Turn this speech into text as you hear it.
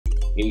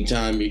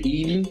Anytime you're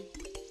eating,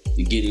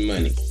 you're getting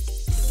money.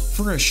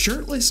 For a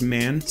shirtless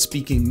man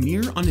speaking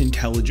near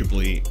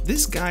unintelligibly,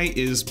 this guy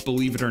is,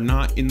 believe it or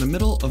not, in the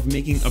middle of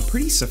making a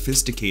pretty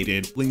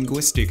sophisticated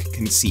linguistic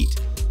conceit.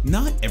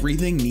 Not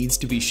everything needs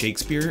to be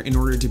Shakespeare in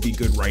order to be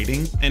good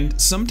writing, and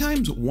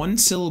sometimes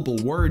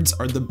one-syllable words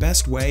are the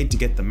best way to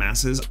get the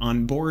masses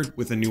on board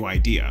with a new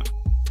idea.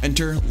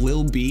 Enter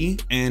Lil B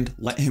and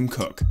Let Him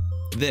Cook.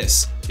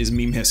 This is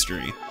meme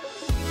history.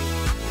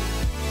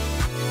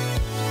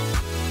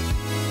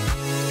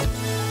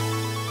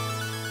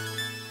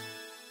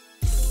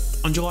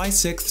 On July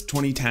 6,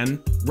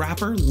 2010,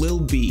 rapper Lil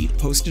B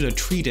posted a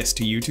treatise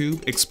to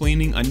YouTube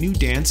explaining a new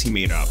dance he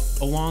made up,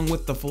 along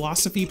with the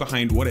philosophy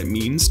behind what it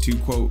means to,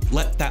 quote,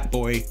 let that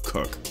boy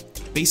cook.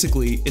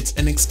 Basically, it's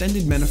an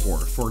extended metaphor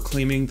for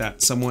claiming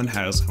that someone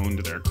has honed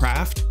their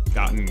craft,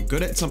 gotten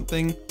good at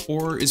something,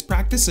 or is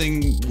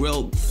practicing,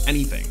 well,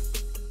 anything.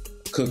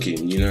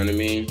 Cooking, you know what I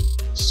mean?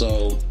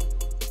 So,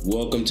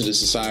 welcome to the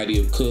Society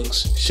of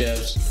Cooks,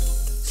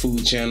 Chefs,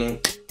 Food Channel,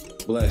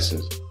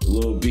 blessings.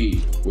 Lil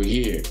B, we're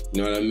here,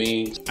 you know what I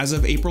mean? As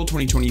of April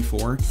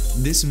 2024,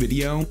 this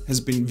video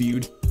has been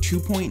viewed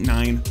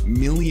 2.9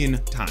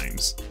 million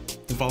times.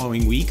 The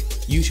following week,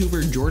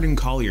 YouTuber Jordan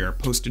Collier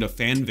posted a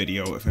fan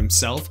video of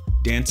himself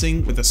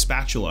dancing with a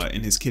spatula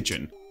in his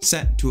kitchen,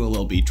 set to a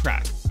Lil B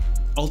track.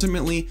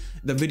 Ultimately,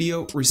 the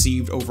video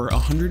received over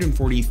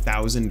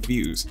 140,000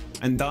 views,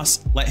 and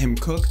thus Let Him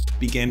Cook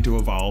began to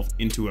evolve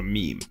into a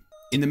meme.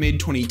 In the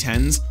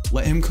mid-2010s,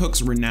 Let Him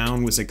Cook's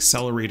renown was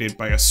accelerated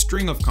by a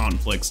string of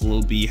conflicts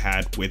Lil B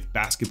had with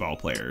basketball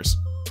players.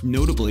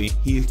 Notably,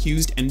 he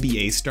accused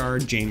NBA star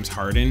James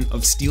Harden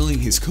of stealing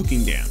his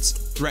cooking dance,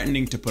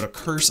 threatening to put a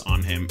curse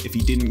on him if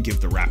he didn't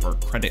give the rapper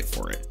credit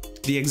for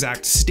it. The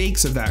exact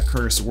stakes of that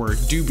curse were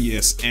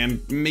dubious,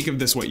 and make of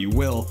this what you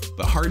will,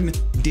 but Harden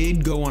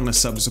did go on a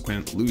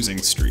subsequent losing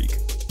streak.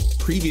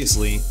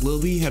 Previously,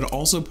 Lil B had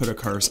also put a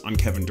curse on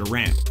Kevin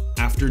Durant,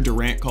 after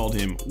Durant called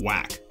him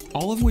whack.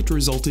 All of which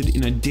resulted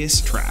in a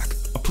diss track,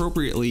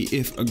 appropriately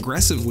if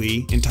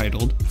aggressively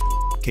entitled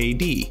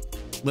KD.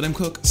 Let Him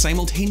Cook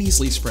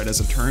simultaneously spread as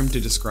a term to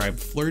describe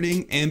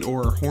flirting and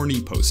or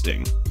horny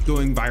posting,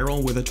 going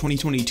viral with a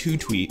 2022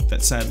 tweet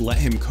that said let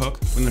him cook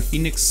when the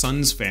Phoenix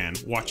Suns fan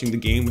watching the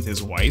game with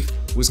his wife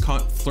was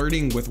caught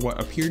flirting with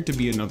what appeared to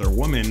be another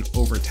woman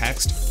over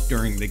text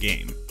during the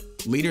game.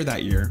 Later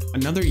that year,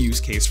 another use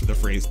case for the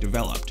phrase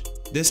developed,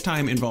 this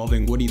time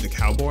involving Woody the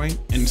Cowboy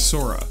and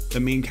Sora, the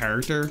main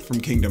character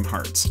from Kingdom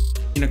Hearts.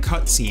 In a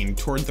cutscene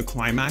toward the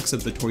climax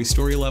of the Toy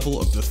Story level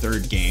of the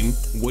third game,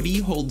 Woody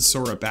holds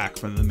Sora back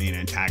from the main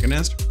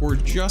antagonist for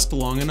just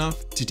long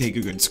enough to take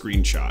a good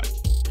screenshot.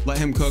 Let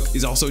Him Cook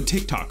is also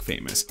TikTok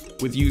famous,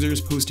 with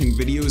users posting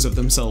videos of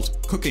themselves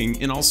cooking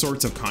in all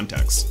sorts of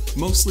contexts,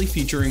 mostly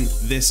featuring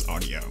this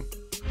audio.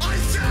 I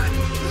said,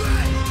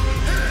 let him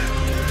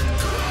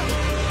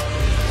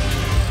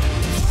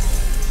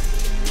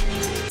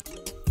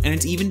And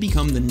it's even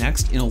become the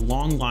next in a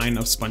long line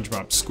of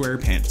SpongeBob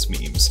SquarePants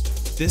memes,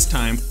 this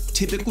time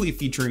typically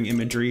featuring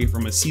imagery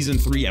from a Season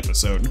 3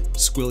 episode,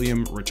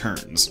 Squilliam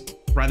Returns.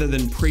 Rather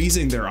than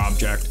praising their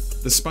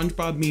object, the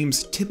SpongeBob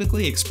memes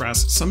typically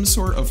express some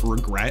sort of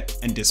regret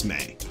and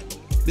dismay.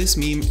 This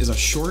meme is a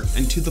short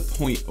and to the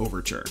point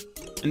overture,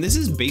 and this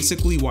is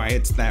basically why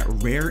it's that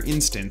rare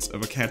instance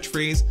of a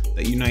catchphrase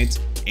that unites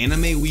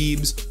anime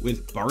weebs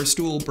with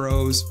barstool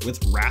bros,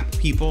 with rap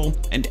people,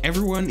 and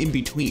everyone in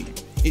between.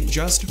 It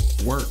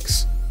just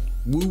works.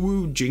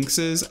 Woo-woo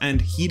jinxes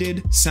and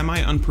heated,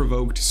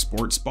 semi-unprovoked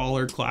sports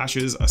baller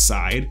clashes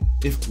aside,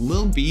 if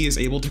Lil B is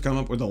able to come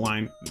up with a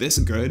line this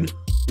good,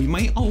 we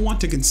might all want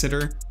to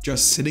consider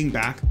just sitting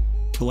back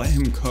to let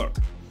him cook.